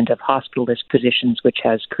development of hospitalist positions, which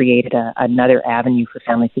has created another avenue for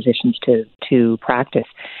family physicians to practice.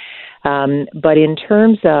 But in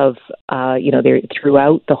terms of,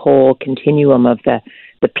 throughout the whole continuum of the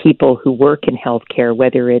people who work in healthcare,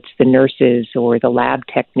 whether it's the nurses or the lab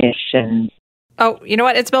technicians. Oh, you know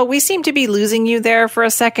what, Isabel? We seem to be losing you there for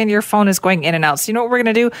a second. Your phone is going in and out. So you know what we're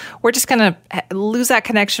going to do? We're just going to lose that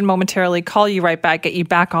connection momentarily, call you right back, get you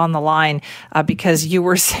back on the line because you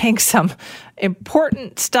were saying some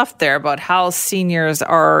important stuff there about how seniors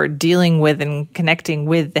are dealing with and connecting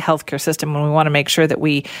with the healthcare system, and we want to make sure that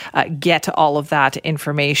we get all of that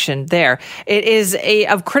information there. It is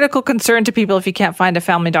of critical concern to people if you can't find a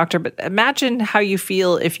family doctor, but imagine how you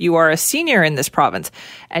feel if you are a senior in this province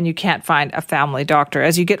and you can't find a family doctor.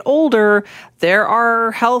 As you get older, there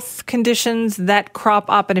are health conditions that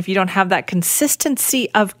crop up, and if you don't have that consistency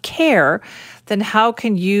of care, then how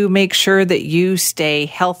can you make sure that you stay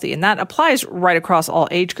healthy? And that applies right across all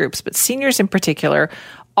age groups, but seniors in particular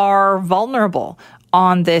are vulnerable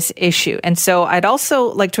on this issue. And so I'd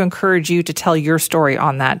also like to encourage you to tell your story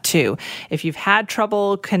on that too. If you've had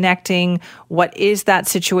trouble connecting, what is that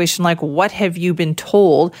situation like? What have you been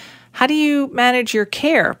told? How do you manage your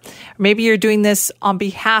care? Maybe you're doing this on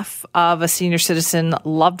behalf of a senior citizen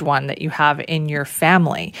loved one that you have in your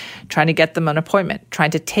family, trying to get them an appointment,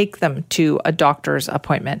 trying to take them to a doctor's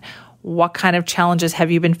appointment. What kind of challenges have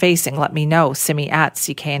you been facing? Let me know.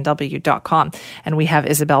 simi@cknw.com. And we have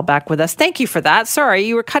Isabel back with us. Thank you for that. Sorry,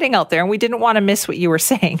 you were cutting out there and we didn't want to miss what you were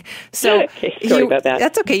saying. So okay, sorry about that.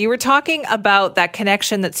 That's okay. You were talking about that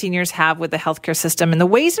connection that seniors have with the healthcare system and the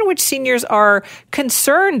ways in which seniors are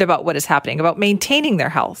concerned about what is happening, about maintaining their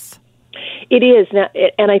health. It is. Now,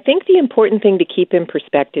 and I think the important thing to keep in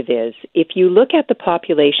perspective is if you look at the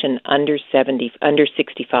population under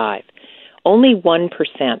 65, only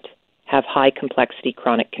 1% have high complexity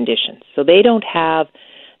chronic conditions. So they don't have,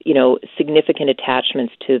 significant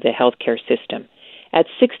attachments to the healthcare system. At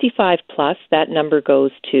 65 plus, that number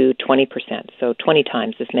goes to 20%. So 20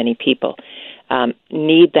 times as many people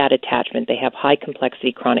need that attachment. They have high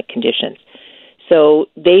complexity chronic conditions. So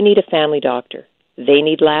they need a family doctor. They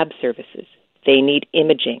need lab services. They need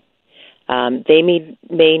imaging. They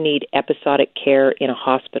may need episodic care in a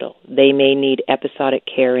hospital. They may need episodic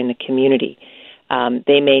care in the community.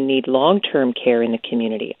 They may need long-term care in the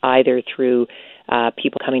community, either through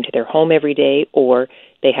people coming to their home every day, or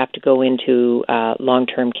they have to go into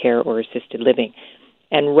long-term care or assisted living.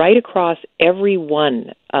 And right across every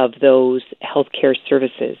one of those healthcare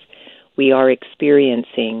services, we are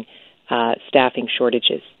experiencing staffing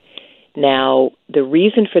shortages. Now, the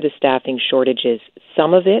reason for the staffing shortages,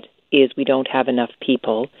 some of it is we don't have enough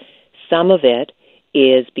people. Some of it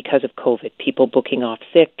is because of COVID, people booking off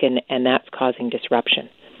sick, and that's causing disruption.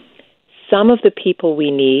 Some of the people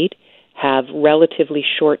we need have relatively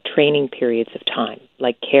short training periods of time,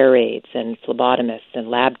 like care aides and phlebotomists and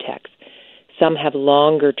lab techs. Some have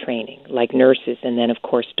longer training, like nurses, and then, of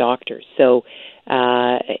course, doctors. So,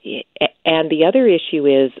 and the other issue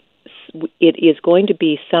is it is going to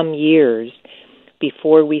be some years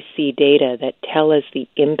before we see data that tell us the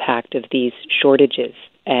impact of these shortages.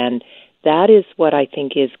 And that is what I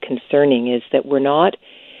think is concerning, is that we're not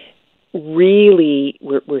really,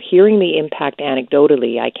 we're hearing the impact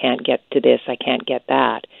anecdotally. I can't get to this, I can't get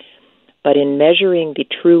that. But in measuring the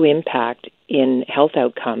true impact in health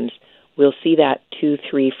outcomes, we'll see that 2,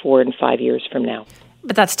 3, 4, and 5 years from now.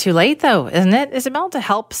 But that's too late, though, isn't it, Isabel, to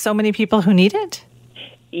help so many people who need it?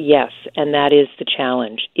 Yes, and that is the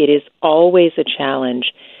challenge. It is always a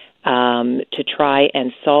challenge to try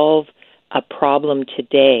and solve a problem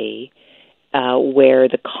today where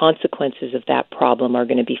the consequences of that problem are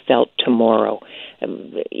going to be felt tomorrow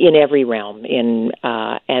in every realm. And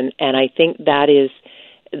I think that is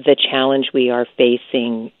the challenge we are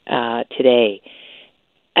facing today.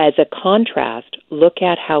 As a contrast, look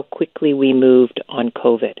at how quickly we moved on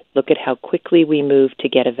COVID. Look at how quickly we moved to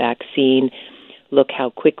get a vaccine. Look how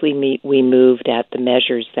quickly we moved at the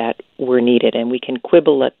measures that were needed. And we can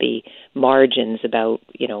quibble at the margins about,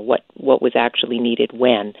 what was actually needed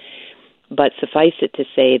when. But suffice it to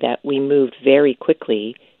say that we moved very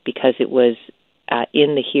quickly because it was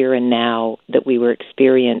in the here and now that we were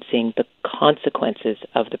experiencing the consequences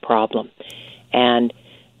of the problem. And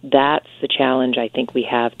that's the challenge I think we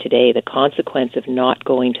have today. The consequence of not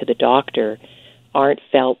going to the doctor aren't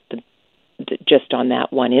felt just on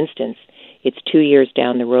that one instance. It's 2 years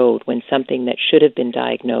down the road when something that should have been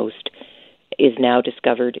diagnosed is now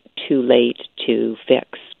discovered too late to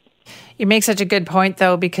fix. You make such a good point,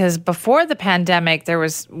 though, because before the pandemic,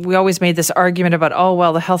 we always made this argument about, oh,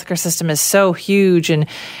 well, the healthcare system is so huge and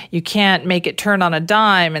you can't make it turn on a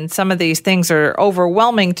dime. And some of these things are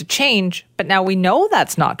overwhelming to change. But now we know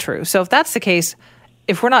that's not true. So if that's the case,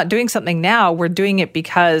 if we're not doing something now, we're doing it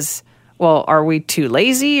because, well, are we too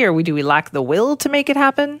lazy or do we lack the will to make it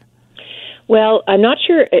happen? Well, I'm not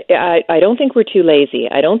sure. I don't think we're too lazy.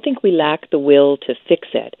 I don't think we lack the will to fix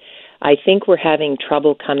it. I think we're having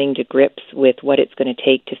trouble coming to grips with what it's going to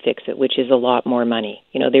take to fix it, which is a lot more money.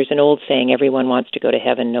 You know, there's an old saying, everyone wants to go to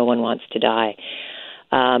heaven, no one wants to die.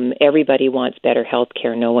 Everybody wants better health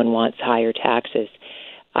care, no one wants higher taxes.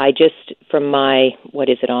 I just, from my,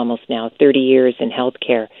 almost now, 30 years in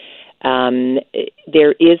healthcare,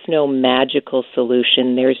 there is no magical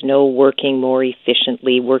solution. There's no working more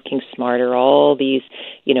efficiently, working smarter, all these,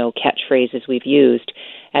 catchphrases we've used.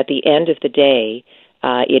 At the end of the day,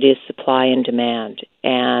 it is supply and demand.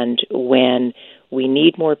 And when we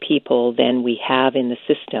need more people than we have in the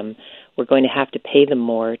system, we're going to have to pay them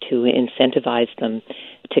more to incentivize them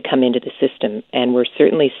to come into the system. And we're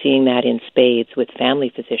certainly seeing that in spades with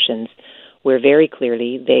family physicians, where very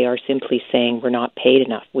clearly they are simply saying we're not paid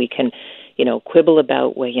enough. We can, quibble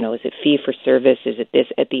about, is it fee for service? Is it this?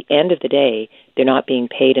 At the end of the day, they're not being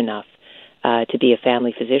paid enough to be a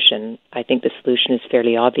family physician. I think the solution is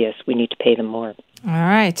fairly obvious. We need to pay them more. All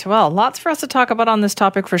right. Well, lots for us to talk about on this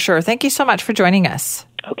topic for sure. Thank you so much for joining us.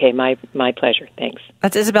 Okay, my pleasure. Thanks.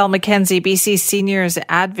 That's Isabel McKenzie, BC Seniors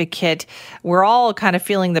Advocate. We're all kind of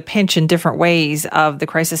feeling the pinch in different ways of the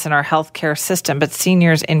crisis in our healthcare system, but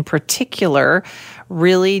seniors in particular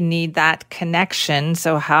really need that connection.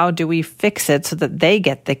 So how do we fix it so that they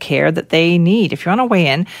get the care that they need? If you want to weigh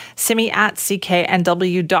in, Simi at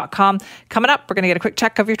cknw.com. Coming up, we're going to get a quick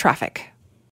check of your traffic.